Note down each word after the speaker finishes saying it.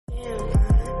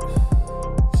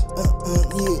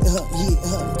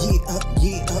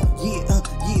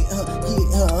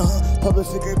Public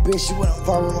figure bitch, she went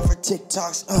viral off her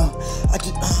TikToks.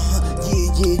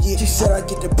 She said I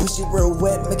get the pussy real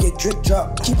wet, make it drip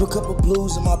drop. Keep a couple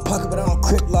blues in my pocket, but I don't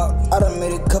crip lock. I done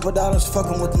made a couple dollars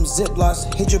fucking with them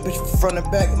ziplocs. Hit your bitch from front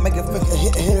and back, make it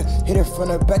hit her front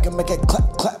and back and make it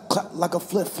clap, clap, clap like a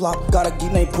flip flop. Got a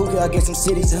geek named Pookie, I get some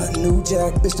cities, New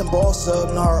Jack. Bitch, them boss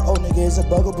up, now her old nigga is a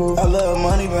bugaboo. I love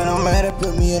money, but I'm mad at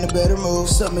put me in a better move.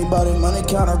 Suck me by the money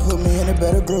counter, put me in a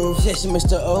better groove. Yeah, she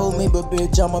Mr. Old me, but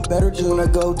bitch, I'm a better dude. When I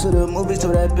go to the movies,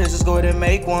 so that bitch, let's go ahead and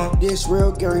make one. This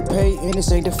real Gary Payton,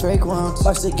 this ain't the fake ones.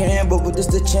 Life's a gamble, but this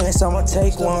the chance, I'ma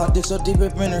take one. My dick so deep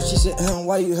up in her, she said,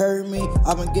 why you hurt me?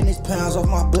 I've been getting these pounds off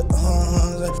my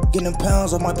getting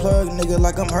pounds off my plug, nigga,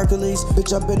 like I'm Hercules.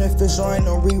 Bitch, I been official, ain't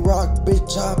no re-rock.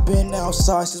 Bitch, I been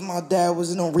outside since my dad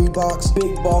was in no Reeboks.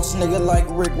 Big boss, nigga, like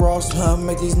Rick Ross.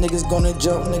 Make these niggas gonna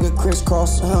jump, nigga,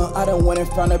 crisscross. I done went and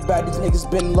found out bad, these niggas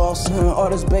been lost. All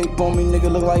this babe on me,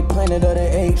 nigga, look like Planet of the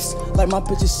Apes. Like my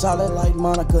bitch is solid like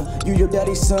Monica. You your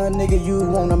daddy's son, nigga, you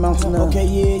won't amount to nothing. Okay,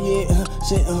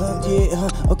 shit,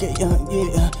 okay,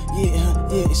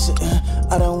 shit.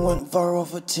 I done went viral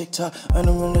for TikTok, and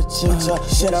I'm in the TikTok.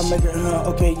 Shit, I make her,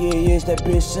 okay, it's that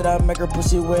bitch. Shit, I make her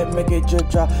pussy wet, make it drip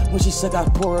drop. When she suck, I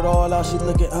pour it all out. She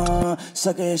look at,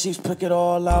 suck it, and she pick it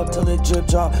all out till it drip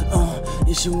drop.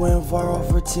 Yeah, she went viral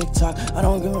for TikTok. I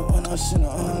don't give a when I shit,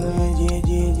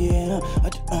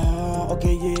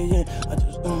 okay,